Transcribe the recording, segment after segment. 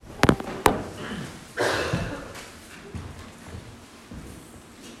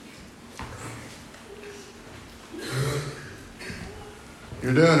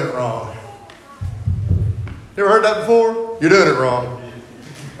You're doing it wrong. You ever heard that before? You're doing it wrong.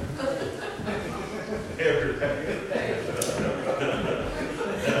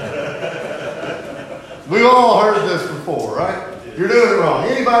 We've all heard this before, right? You're doing it wrong.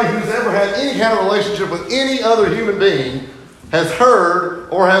 Anybody who's ever had any kind of relationship with any other human being has heard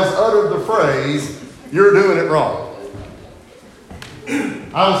or has uttered the phrase, you're doing it wrong.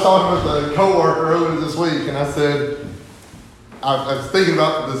 I was talking with a coworker earlier this week, and I said, I was thinking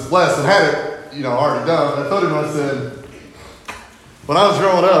about this lesson, had it, already done. I told him, I said, when I was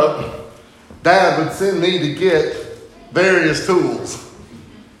growing up, Dad would send me to get various tools.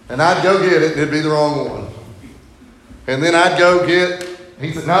 And I'd go get it, and it'd be the wrong one. And then I'd go get,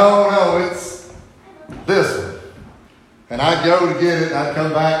 he said, no, it's this one. And I'd go to get it, and I'd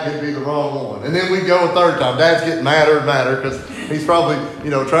come back, and it'd be the wrong one. And then we'd go a third time. Dad's getting madder and madder because he's probably,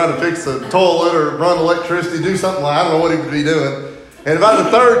 trying to fix a toilet or run electricity, do something I don't know what he would be doing. And about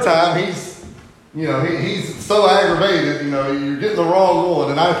the third time, he's so aggravated, you're getting the wrong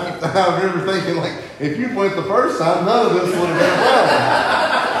one. And I remember thinking, if you went the first time, none of this would have been wrong.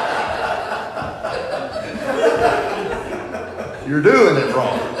 You're doing it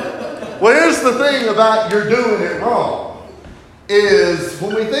wrong. Well, here's the thing about you're doing it wrong is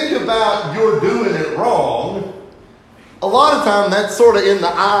when we think about you're doing it wrong, a lot of time that's sort of in the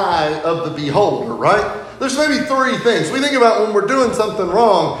eye of the beholder, right? There's maybe three things. We think about when we're doing something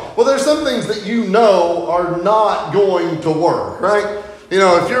wrong. Well, there's some things that are not going to work, right?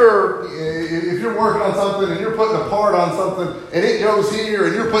 If you're working on something and you're putting a part on something and it goes here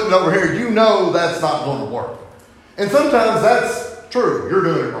and you're putting it over here, that's not going to work. And sometimes that's true. You're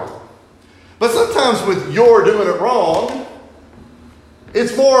doing it wrong. But sometimes with you're doing it wrong,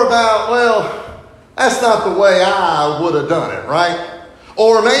 it's more about, that's not the way I would have done it, right?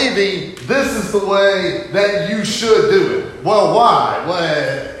 Or maybe this is the way that you should do it. Well, why?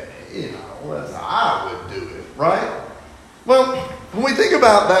 Well, that's how I would do it, right? Well, when we think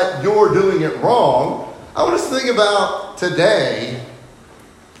about that you're doing it wrong, I want us to think about today,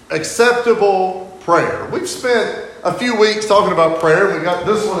 acceptable prayer. We've spent a few weeks talking about prayer. We got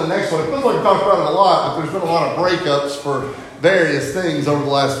this one and next one. It feels like we talked about it a lot, but there's been a lot of breakups for various things over the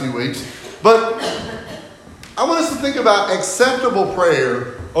last few weeks. But I want us to think about acceptable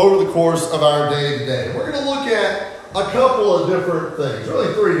prayer over the course of our day to day. We're going to look at a couple of different things,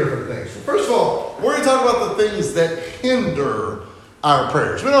 really three different things. First of all, we're going to talk about the things that hinder our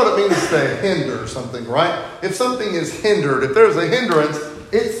prayers. We know what it means to hinder something, right? If something is hindered, if there's a hindrance,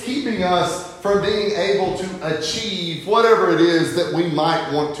 it's keeping us from being able to achieve whatever it is that we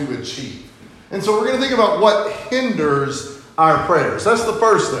might want to achieve. And so we're going to think about what hinders our prayers. That's the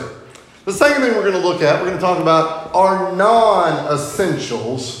first thing. The second thing we're going to look at, we're going to talk about our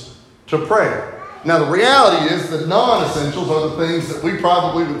non-essentials to prayer. Now, the reality is that non-essentials are the things that we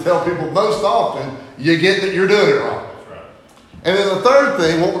probably would tell people most often, you get that you're doing it wrong. Right. And then the third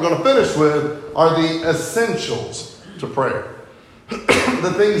thing, what we're going to finish with, are the essentials to prayer.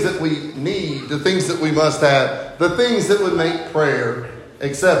 The things that we need, the things that we must have, the things that would make prayer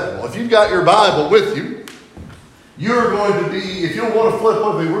acceptable. If you've got your Bible with you, you're going to be, if you'll want to flip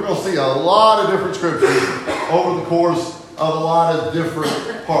with me, we're going to see a lot of different scriptures over the course of a lot of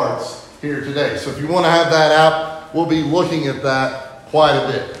different parts here today. So if you want to have that out, we'll be looking at that quite a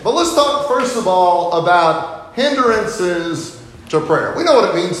bit. But let's talk first of all about hindrances to prayer. We know what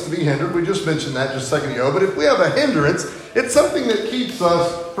it means to be hindered. We just mentioned that just a second ago. But if we have a hindrance, it's something that keeps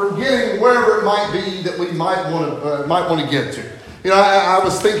us from getting wherever it might be that we might want to get to. I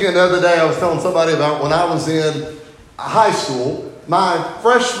was thinking the other day, I was telling somebody about when I was in high school, my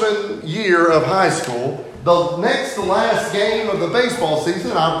freshman year of high school, the next to last game of the baseball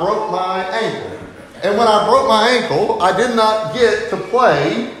season, I broke my ankle. And when I broke my ankle, I did not get to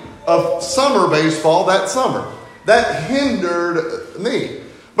play a summer baseball that summer. That hindered me.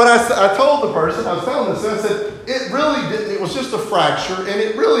 But I told the person, I was telling this, and I said, it really didn't, it was just a fracture, and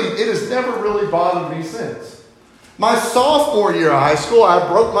it has never really bothered me since. My sophomore year of high school, I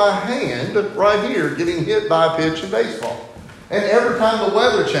broke my hand right here getting hit by a pitch in baseball. And every time the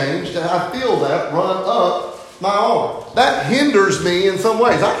weather changed, I feel that run up my arm. That hinders me in some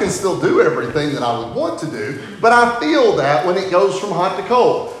ways. I can still do everything that I would want to do, but I feel that when it goes from hot to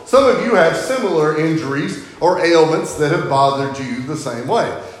cold. Some of you have similar injuries or ailments that have bothered you the same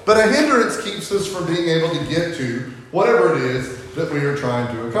way. But a hindrance keeps us from being able to get to whatever it is that we are trying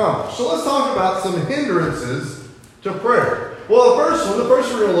to accomplish. So let's talk about some hindrances to prayer. Well, the first one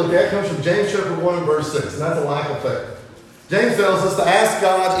we're going to look at comes from James chapter 1 and verse 6, and that's a lack of faith. James tells us to ask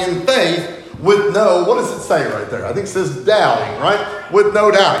God in faith with no, what does it say right there? I think it says doubting, right? With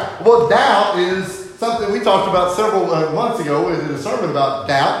no doubting. Well, doubt is something we talked about several months ago. We did a sermon about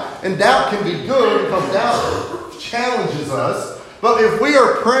doubt. And doubt can be good because doubt challenges us. But if we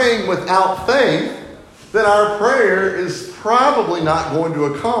are praying without faith, then our prayer is probably not going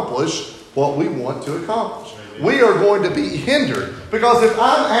to accomplish what we want to accomplish. We are going to be hindered. Because if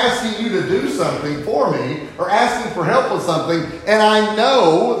I'm asking you to do something for me or asking for help with something and I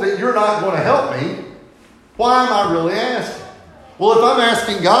know that you're not going to help me, why am I really asking? Well, if I'm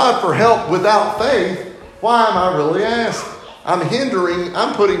asking God for help without faith, why am I really asking?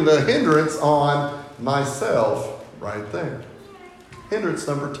 I'm putting the hindrance on myself right there. Hindrance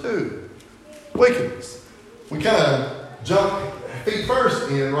number 2, wickedness. We kind of jump feet first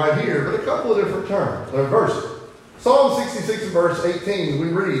in right here, but a couple of different verses. Psalm 66 and verse 18, we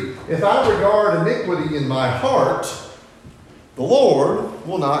read, "If I regard iniquity in my heart, the Lord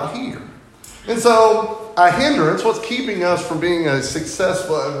will not hear." And so, a hindrance, what's keeping us from being a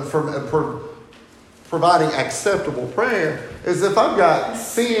successful, from providing acceptable prayer, is if I've got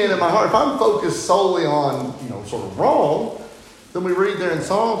sin in my heart, if I'm focused solely on, sort of wrong, then we read there in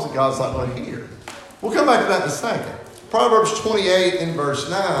Psalms that God's not going to hear. We'll come back to that in a second. Proverbs 28 and verse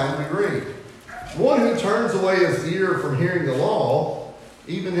 9, we read, "One who turns away his ear from hearing the law,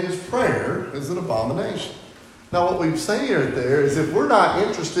 even his prayer is an abomination." Now what we've seen right there is if we're not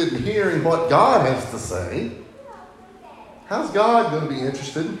interested in hearing what God has to say, how's God going to be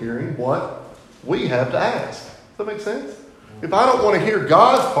interested in hearing what we have to ask? Does that make sense? If I don't want to hear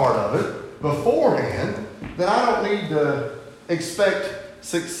God's part of it beforehand, then I don't need to expect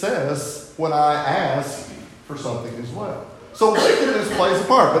success when I ask for something as well. So wickedness plays a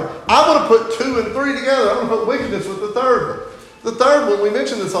part. But I want to put 2 and 3 together. I want to put wickedness with the third one. The third one, we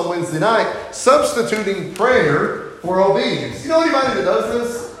mentioned this on Wednesday night, substituting prayer for obedience. You know anybody that does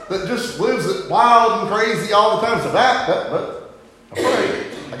this? That just lives it wild and crazy all the time? So I pray.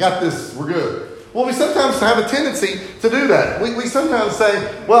 I got this. We're good. Well, we sometimes have a tendency to do that. We sometimes say,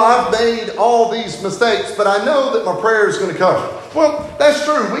 well, I've made all these mistakes, but I know that my prayer is going to cover it. Well, that's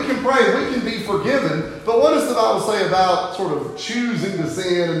true. We can pray. We can be forgiven. But what does the Bible say about sort of choosing to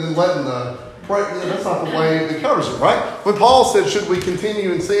sin and then letting the pray? That's not the way that covers it, right? When Paul said, should we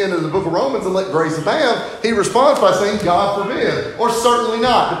continue in sin in the book of Romans and let grace abound, he responds by saying, God forbid, or certainly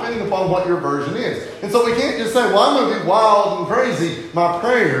not, depending upon what your version is. And so we can't just say, well, I'm going to be wild and crazy. My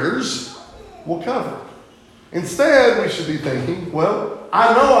prayers will cover it. Instead, we should be thinking, well,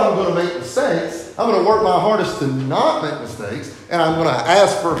 I know I'm going to make mistakes. I'm going to work my hardest to not make mistakes, and I'm going to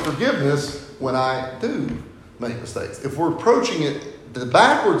ask for forgiveness when I do make mistakes. If we're approaching it the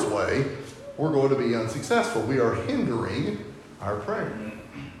backwards way, we're going to be unsuccessful. We are hindering our prayer.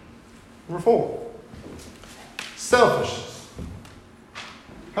 Number 4, selfishness.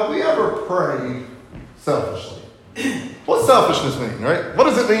 Have we ever prayed selfishly? What's selfishness mean, right? What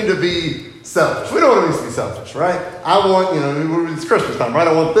does it mean to be selfish? We know what it means to be selfish, right? I want, it's Christmas time, right?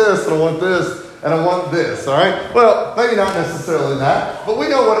 I want this, and I want this, and I want this, all right? Well, maybe not necessarily that, but we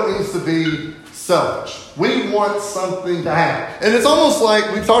know what it means to be selfish. We want something to happen. And it's almost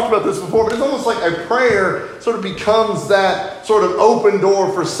like, we've talked about this before, but it's almost like a prayer sort of becomes that sort of open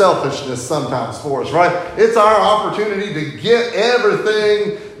door for selfishness sometimes for us, right? It's our opportunity to get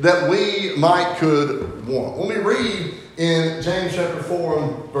everything that we could want. When we read in James chapter 4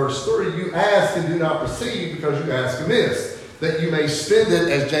 and verse 3, you ask and do not receive because you ask amiss, that you may spend it,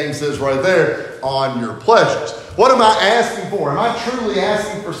 as James says right there, on your pleasures. What am I asking for? Am I truly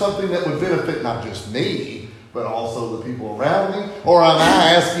asking for something that would benefit not just me, but also the people around me? Or am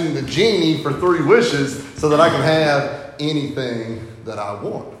I asking the genie for 3 wishes so that I can have anything that I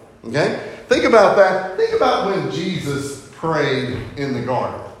want? Okay? Think about that. Think about when Jesus prayed in the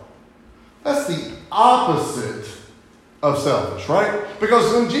garden. That's the opposite of selfish, right?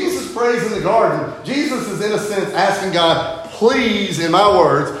 Because when Jesus prays in the garden, Jesus is in a sense asking God, please, in my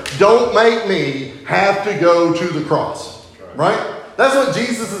words, don't make me have to go to the cross, right? That's what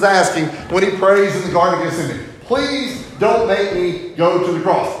Jesus is asking when he prays in the Garden of Gethsemane. Please don't make me go to the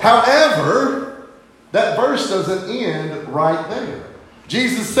cross. However, that verse doesn't end right there.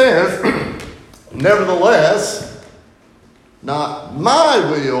 Jesus says, nevertheless, not my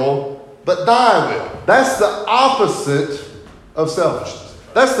will, but thy will. That's the opposite of selfishness.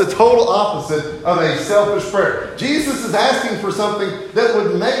 That's the total opposite of a selfish prayer. Jesus is asking for something that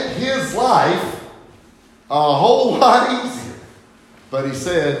would make his life a whole lot easier. But he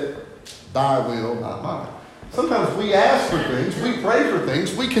said, thy will, not mine. Sometimes we ask for things, we pray for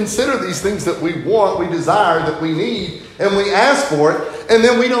things, we consider these things that we want, we desire, that we need, and we ask for it, and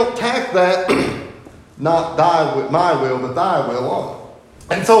then we don't tack that, not my will, but thy will on.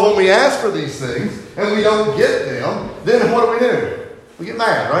 And so when we ask for these things, and we don't get them, then what do? We get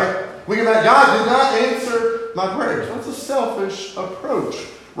mad, right? We get mad. God did not answer my prayers. That's a selfish approach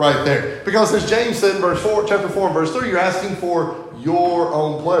right there. Because as James said in chapter 4 and verse 3, you're asking for your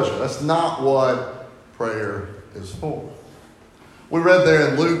own pleasure. That's not what prayer is for. We read there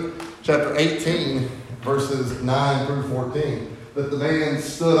in Luke chapter 18, verses 9 through 14, that the man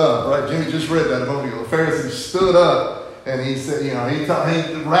stood up, right? Jimmy just read that a moment ago. The Pharisee stood up and he said, he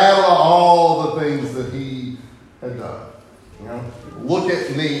rattled all the things that he had done. Look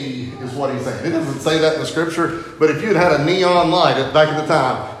at me is what he's saying. It doesn't say that in the scripture, but if you had a neon light back at the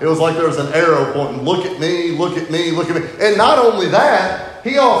time, it was like there was an arrow pointing, look at me, look at me, look at me. And not only that,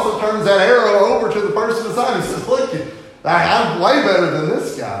 he also turns that arrow over to the person beside him and says, look, I'm way better than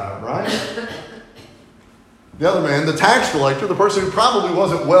this guy, right? The other man, the tax collector, the person who probably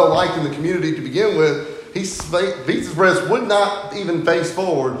wasn't well liked in the community to begin with, he beats his breast, would not even face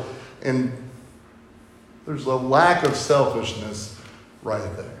forward, and there's a lack of selfishness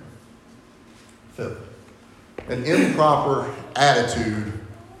right there. Fifth, an improper attitude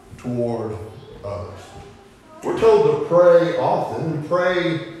toward others. We're told to pray often and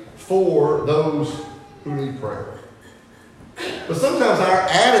pray for those who need prayer. But sometimes our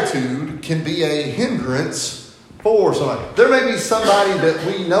attitude can be a hindrance for somebody. There may be somebody that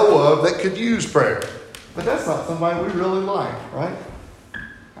we know of that could use prayer, but that's not somebody we really like, right?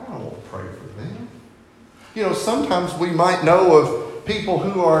 I don't want to pray for them. Sometimes we might know of people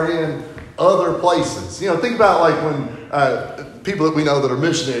who are in other places. Think about like when people that we know that are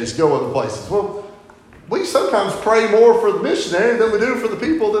missionaries go other places. Well, we sometimes pray more for the missionary than we do for the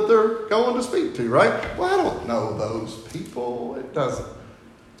people that they're going to speak to, right? Well, I don't know those people. It doesn't.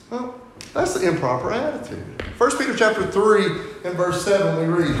 Well, that's the improper attitude. 1 Peter chapter 3 and verse 7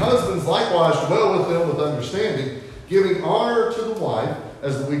 we read, husbands likewise dwell with them with understanding, giving honor to the wife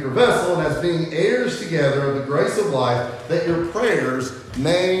as the weaker vessel and as being heirs together of the grace of life, that your prayers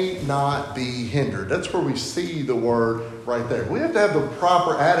may not be hindered. That's where we see the word right there. We have to have the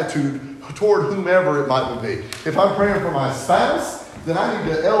proper attitude toward whomever it might be. If I'm praying for my spouse, then I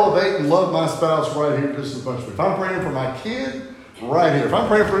need to elevate and love my spouse right here just as much. If I'm praying for my kid, right here. If I'm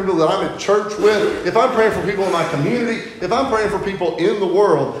praying for people that I'm at church with, if I'm praying for people in my community, if I'm praying for people in the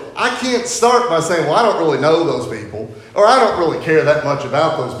world, I can't start by saying, well, I don't really know those people, or I don't really care that much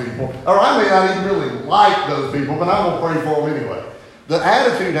about those people, or I may not even really like those people, but I'm going to pray for them anyway. The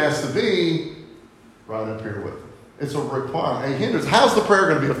attitude has to be right up here with them. It's a requirement, a hindrance. How's the prayer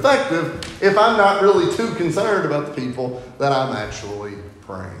going to be effective if I'm not really too concerned about the people that I'm actually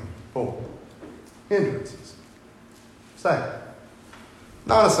praying for? Hindrances. Second,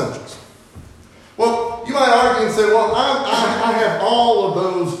 non-essentials. Well, you might argue and say, well, I have all of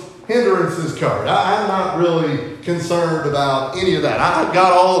those hindrances covered. I'm not really concerned about any of that. I've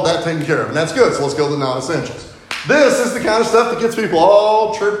got all of that taken care of, and that's good. So let's go to the non-essentials. This is the kind of stuff that gets people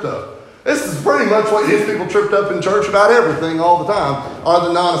all tripped up. This is pretty much what gets people tripped up in church about everything all the time, are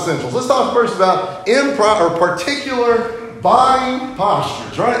the non-essentials. Let's talk first about particular body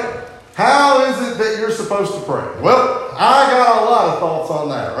postures, right? How is it that you're supposed to pray? Well, I got a lot of thoughts on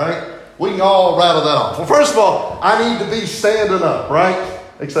that, right? We can all rattle that off. Well, first of all, I need to be standing up, right?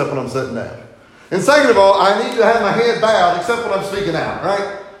 Except when I'm sitting down. And second of all, I need to have my head bowed except when I'm speaking out,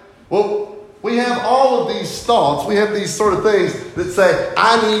 right? Well, we have all of these thoughts. We have these sort of things that say,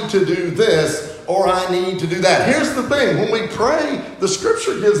 I need to do this or I need to do that. Here's the thing. When we pray, the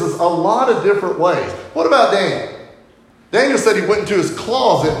scripture gives us a lot of different ways. What about Daniel? Daniel said he went into his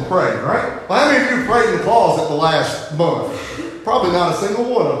closet and prayed, right? Well, how many of you prayed in the closet the last month? Probably not a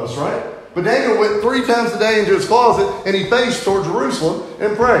single one of us, right? But Daniel went 3 times a day into his closet and he faced toward Jerusalem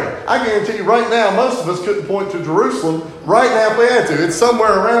and prayed. I guarantee you right now, most of us couldn't point to Jerusalem right now if we had to. It's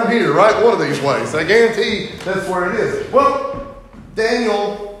somewhere around here, right? One of these ways. I guarantee that's where it is. Well,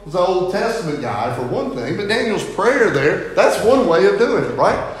 Daniel was an Old Testament guy for one thing, but Daniel's prayer there, that's one way of doing it,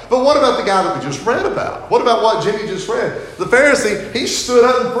 right? But what about the guy that we just read about? What about what Jimmy just read? The Pharisee, he stood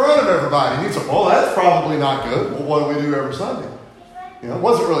up in front of everybody. And he said, well, that's probably not good. Well, what do we do every Sunday? It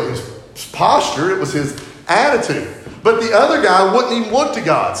wasn't really his posture, it was his attitude. But the other guy wouldn't even look to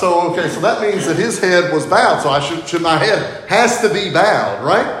God. So that means that his head was bowed. So my head has to be bowed,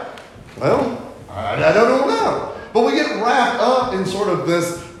 right? Well, I don't know. But we get wrapped up in sort of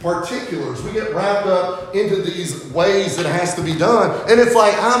this particulars. We get wrapped up into these ways that it has to be done. And it's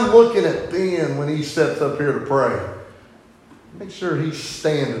like I'm looking at Ben when he steps up here to pray. Make sure he's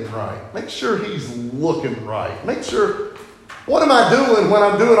standing right. Make sure he's looking right. Make sure, what am I doing when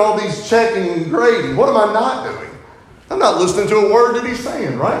I'm doing all these checking and grading? What am I not doing? I'm not listening to a word that he's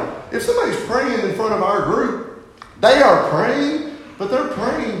saying, right? If somebody's praying in front of our group, they are praying, but they're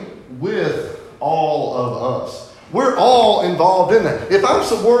praying with all of us. We're all involved in that. If I'm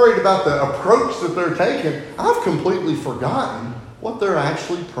so worried about the approach that they're taking, I've completely forgotten what they're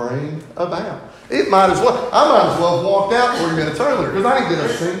actually praying about. I might as well have walked out 40 minutes earlier because I didn't get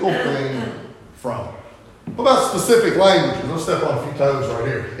a single thing from it. What about specific languages? Let's step on a few toes right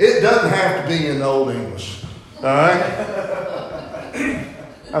here. It doesn't have to be in Old English. All right?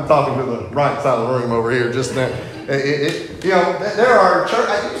 I'm talking to the right side of the room over here just now. There are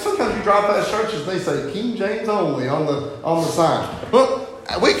churches. Sometimes you drive past churches, they say King James only on the sign. Well,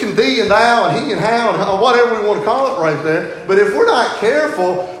 we can thee and thou and he and how and whatever we want to call it right there. But if we're not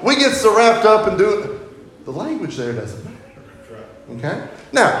careful, we get so wrapped up in doing the language there doesn't matter. Okay?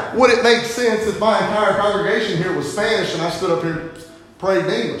 Now, would it make sense if my entire congregation here was Spanish and I stood up here and prayed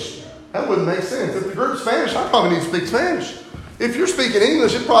in English? That wouldn't make sense. If the group's Spanish, I probably need to speak Spanish. If you're speaking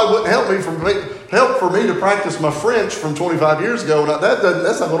English, it probably wouldn't help for me to practice my French from 25 years ago.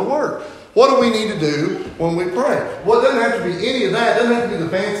 That's not going to work. What do we need to do when we pray? Well, it doesn't have to be any of that. It doesn't have to be the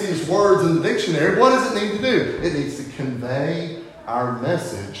fanciest words in the dictionary. What does it need to do? It needs to convey our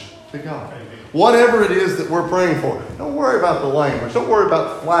message to God. Whatever it is that we're praying for. Don't worry about the language. Don't worry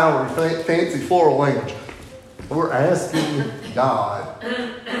about flowery, fancy, floral language. We're asking God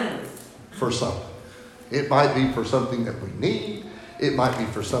for something. It might be for something that we need. It might be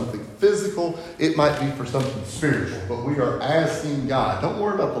for something physical. It might be for something spiritual. But we are asking God. Don't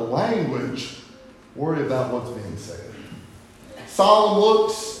worry about the language. Worry about what's being said. Solemn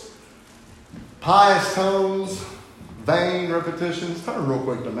looks, pious tones, vain repetitions. Turn real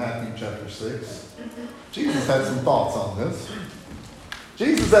quick to Matthew chapter 6. Jesus had some thoughts on this.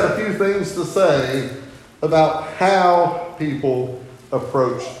 Jesus had a few things to say about how people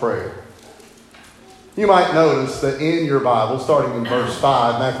approach prayer. You might notice that in your Bible, starting in verse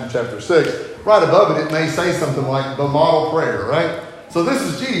 5, Matthew chapter 6, right above it, it may say something like the model prayer, right? So this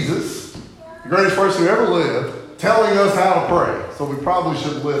is Jesus, the greatest person who ever lived, telling us how to pray. So we probably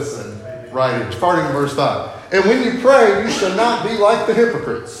should listen right here, starting in verse 5. And when you pray, you shall not be like the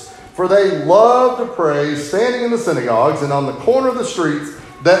hypocrites, for they love to pray standing in the synagogues and on the corner of the streets,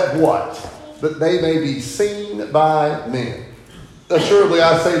 that what? That they may be seen by men. Assuredly,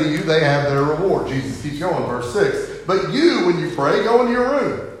 I say to you, they have their reward. Jesus keeps going, verse 6. But you, when you pray, go into your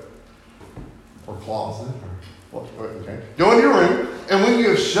room. Or closet. Okay. Go into your room, and when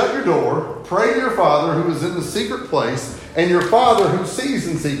you have shut your door, pray to your Father who is in the secret place, and your Father who sees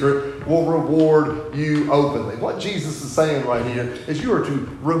in secret will reward you openly. What Jesus is saying right here is you are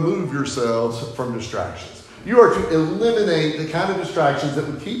to remove yourselves from distractions. You are to eliminate the kind of distractions that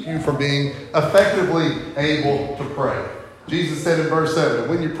would keep you from being effectively able to pray. Jesus said in verse 7,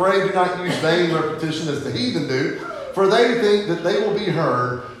 when you pray, do not use vain repetition as the heathen do, for they think that they will be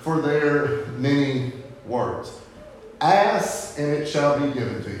heard for their many words. Ask, and it shall be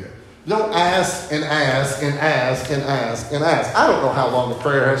given to you. Don't ask and ask and ask and ask and ask. I don't know how long the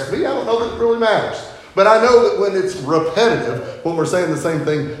prayer has to be. I don't know that it really matters. But I know that when it's repetitive, when we're saying the same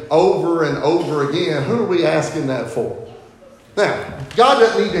thing over and over again, who are we asking that for? Now, God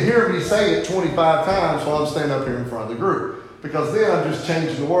doesn't need to hear me say it 25 times while I'm standing up here in front of the group. Because then I'm just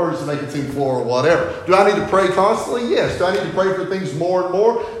changing the words to make it seem floral or whatever. Do I need to pray constantly? Yes. Do I need to pray for things more and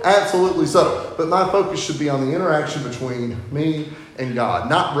more? Absolutely so. But my focus should be on the interaction between me and God.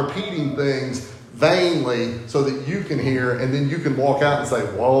 Not repeating things vainly so that you can hear and then you can walk out and say,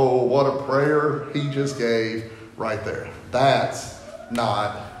 whoa, what a prayer he just gave right there. That's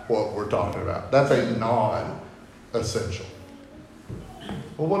not what we're talking about. That's a non-essential.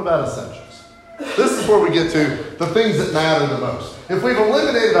 Well, what about essentials? This is where we get to the things that matter the most. If we've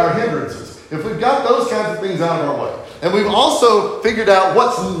eliminated our hindrances, if we've got those kinds of things out of our way, and we've also figured out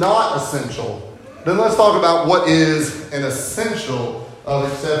what's not essential, then let's talk about what is an essential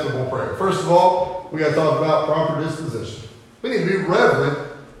of acceptable prayer. First of all, we got to talk about proper disposition. We need to be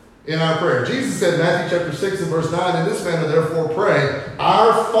reverent in our prayer. Jesus said in Matthew chapter 6 and verse 9, in this manner therefore pray,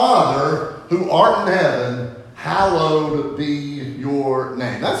 our Father who art in heaven, hallowed be your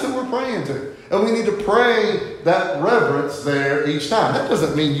name. That's who we're praying to. And we need to pray that reverence there each time. That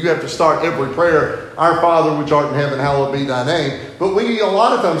doesn't mean you have to start every prayer, our Father which art in heaven, hallowed be thy name. But we a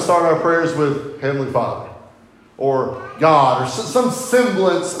lot of times start our prayers with Heavenly Father or God or some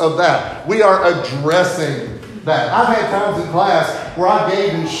semblance of that. We are addressing that. I've had times in class where I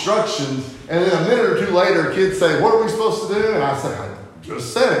gave instructions and then a minute or two later kids say, what are we supposed to do? And I say, I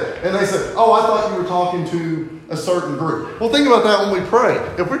just said it. And they said, oh, I thought you were talking to a certain group. Well, think about that when we pray.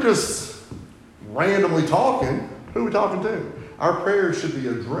 If we're just randomly talking, who are we talking to? Our prayers should be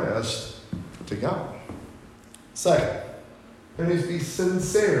addressed to God. Second, there needs to be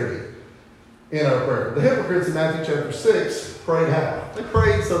sincerity in our prayer. The hypocrites in Matthew chapter 6 prayed how? They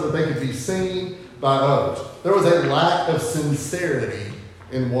prayed so that they could be seen by others. There was a lack of sincerity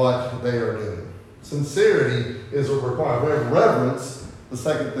in what they are doing. Sincerity is a requirement. We have reverence. The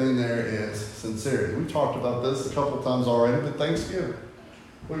second thing there is sincerity. We've talked about this a couple of times already, but Thanksgiving.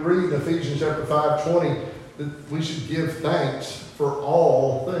 We read in Ephesians chapter 5:20 that we should give thanks for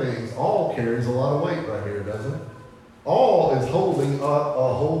all things. All carries a lot of weight right here, doesn't it? All is holding up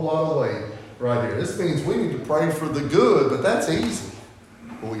a whole lot of weight right here. This means we need to pray for the good, but that's easy.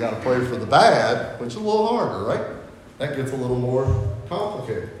 But we got to pray for the bad, which is a little harder, right? That gets a little more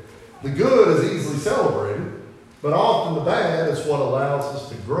complicated. The good is easily celebrated, but often the bad is what allows us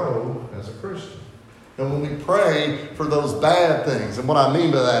to grow as a Christian. And when we pray for those bad things, and what I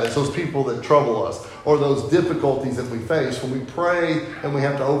mean by that is those people that trouble us or those difficulties that we face, when we pray and we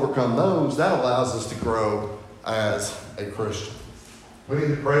have to overcome those, that allows us to grow as a Christian. We need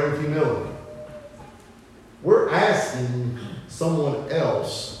to pray with humility. We're asking someone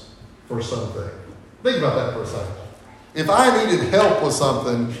else for something. Think about that for a second. If I needed help with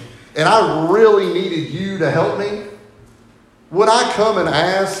something and I really needed you to help me, would I come and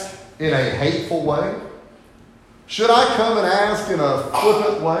ask in a hateful way? Should I come and ask in a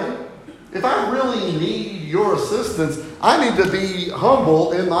flippant way? If I really need your assistance, I need to be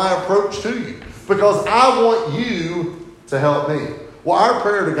humble in my approach to you because I want you to help me. Well, our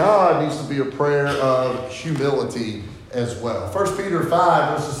prayer to God needs to be a prayer of humility as well. 1 Peter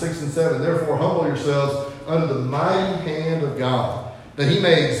 5, verses 6 and 7, therefore humble yourselves under the mighty hand of God, that he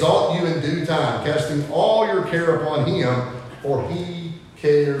may exalt you in due time, casting all your care upon him, for he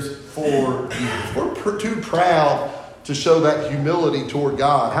cares for you. If we're too proud to show that humility toward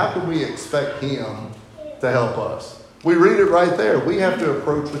God, how can we expect him to help us? We read it right there. We have to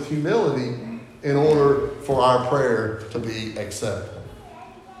approach with humility in order for our prayer to be acceptable.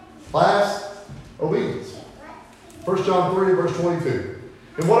 Last, obedience. 1 John 3, verse 22.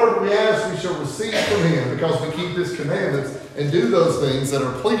 And whatever we ask, we shall receive from him, because we keep his commandments and do those things that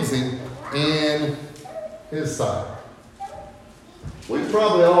are pleasing in his sight. We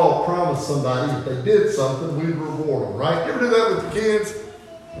probably all promised somebody if they did something, we'd reward them, right? You ever do that with the kids?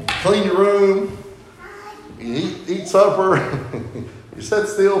 You clean your room, you eat supper, you sit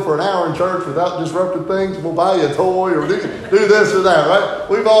still for an hour in church without disrupting things, we'll buy you a toy or do this or that, right?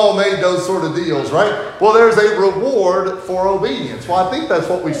 We've all made those sort of deals, right? Well, there's a reward for obedience. Well, I think that's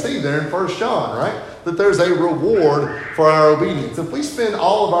what we see there in 1 John, right? That there's a reward for our obedience. If we spend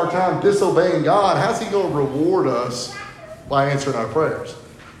all of our time disobeying God, how's he going to reward us by answering our prayers?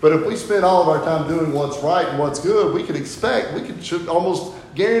 But if we spend all of our time doing what's right and what's good, we should almost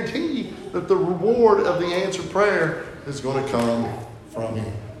guarantee that the reward of the answered prayer is going to come from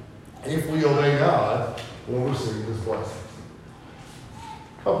him. If we obey God, we'll receive his blessings.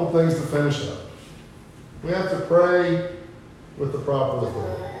 A couple things to finish up. We have to pray with the proper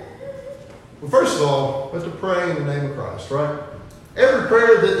authority. Well, first of all, we have to pray in the name of Christ, right? Every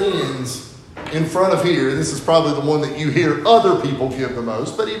prayer that ends in front of here, this is probably the one that you hear other people give the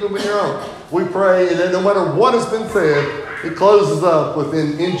most, but even with your own, we pray, and then no matter what has been said, it closes up with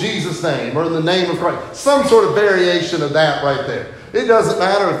in Jesus' name or in the name of Christ. Some sort of variation of that right there. It doesn't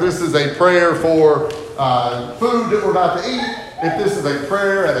matter if this is a prayer for food that we're about to eat, if this is a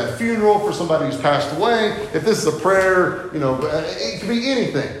prayer at a funeral for somebody who's passed away, if this is a prayer, it could be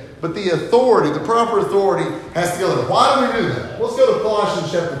anything. But the authority, the proper authority has to go there. Why do we do that? Let's go to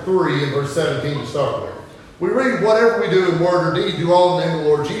Colossians chapter 3 and verse 17 to start with. We read, whatever we do in word or deed, do all in the name of the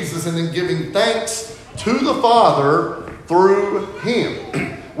Lord Jesus, and then giving thanks to the Father through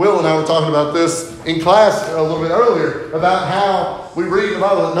him. Will and I were talking about this in class a little bit earlier, about how we read in the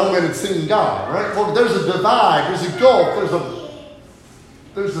Bible that no man had seen God, right? Well, there's a divide, there's a gulf,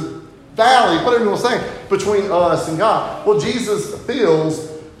 there's a valley, whatever you want to say, between us and God. Well, Jesus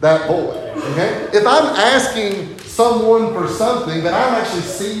fills that void, okay? If I'm asking someone for something, but I don't actually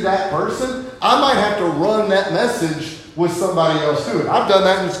see that person, I might have to run that message with somebody else to it. I've done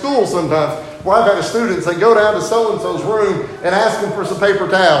that in school sometimes, where I've had a student say, go down to so-and-so's room and ask them for some paper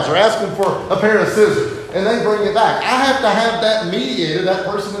towels or ask them for a pair of scissors, and they bring it back. I have to have that mediator, that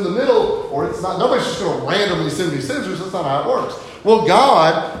person in the middle, or it's not, nobody's just going to randomly send me scissors. That's not how it works. Well,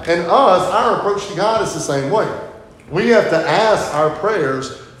 God and us, our approach to God is the same way. We have to ask our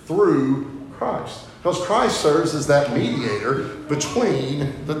prayers through Christ, because Christ serves as that mediator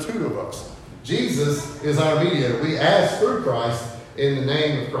between the two of us. Jesus is our mediator. We ask through Christ in the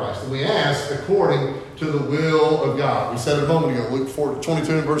name of Christ, and we ask according to the will of God. We said it a moment ago, Luke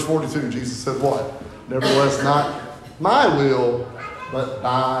 22 and verse 42, Jesus said what? Nevertheless, not my will, but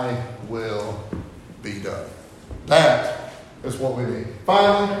thy will be done. That is what we need.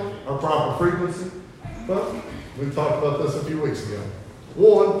 Finally, our proper frequency. Well, we talked about this a few weeks ago.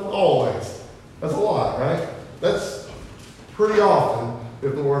 One, always. That's right? That's pretty often,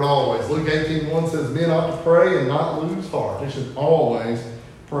 if the word always. Luke 18:1 says, men ought to pray and not lose heart. They should always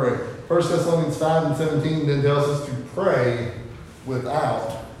pray. 1 Thessalonians 5:17 then tells us to pray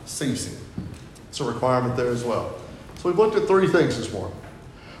without ceasing. It's a requirement there as well. So we've looked at three things this morning.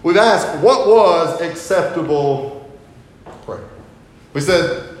 We've asked, what was acceptable prayer? We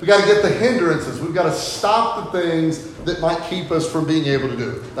said, we got to get the hindrances. We've got to stop the things that might keep us from being able to do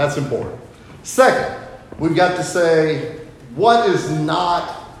it. That's important. Second, we've got to say, what is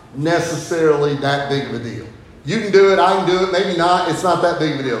not necessarily that big of a deal? You can do it, I can do it, maybe not. It's not that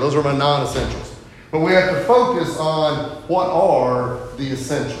big of a deal. Those are my non-essentials. But we have to focus on what are the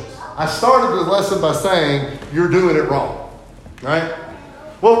essentials. I started the lesson by saying, you're doing it wrong. Right?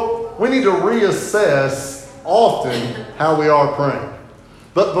 Well, we need to reassess often how we are praying.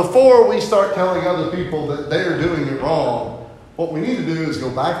 But before we start telling other people that they are doing it wrong, what we need to do is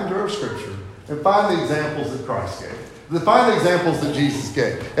go back into our scripture and find the examples that Christ gave. Find the examples that Jesus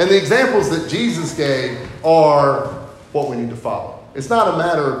gave. And the examples that Jesus gave are what we need to follow. It's not a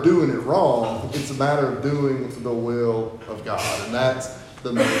matter of doing it wrong. It's a matter of doing the will of God. And that's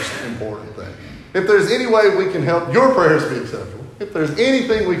the most important thing. If there's any way we can help your prayers be acceptable, if there's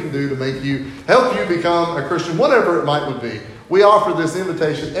anything we can do to help you become a Christian, whatever it might be, we offer this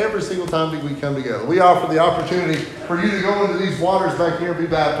invitation every single time that we come together. We offer the opportunity for you to go into these waters back here and be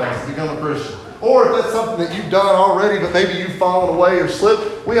baptized and become a Christian. Or if that's something that you've done already, but maybe you've fallen away or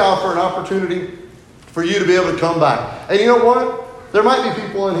slipped, we offer an opportunity for you to be able to come back. And you know what? There might be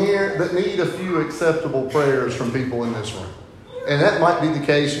people in here that need a few acceptable prayers from people in this room. And that might be the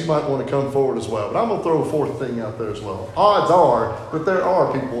case. You might want to come forward as well. But I'm going to throw a fourth thing out there as well. Odds are that there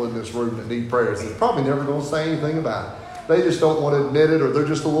are people in this room that need prayers. They're probably never going to say anything about it. They just don't want to admit it, or they're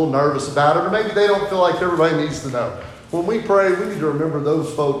just a little nervous about it, or maybe they don't feel like everybody needs to know. When we pray, we need to remember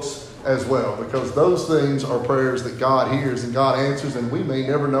those folks as well, because those things are prayers that God hears and God answers, and we may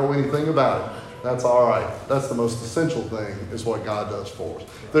never know anything about it. That's all right. That's the most essential thing, is what God does for us.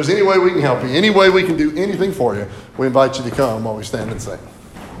 If there's any way we can help you, any way we can do anything for you, we invite you to come while we stand and sing.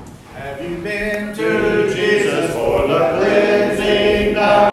 Have you been to Jesus for the cleansing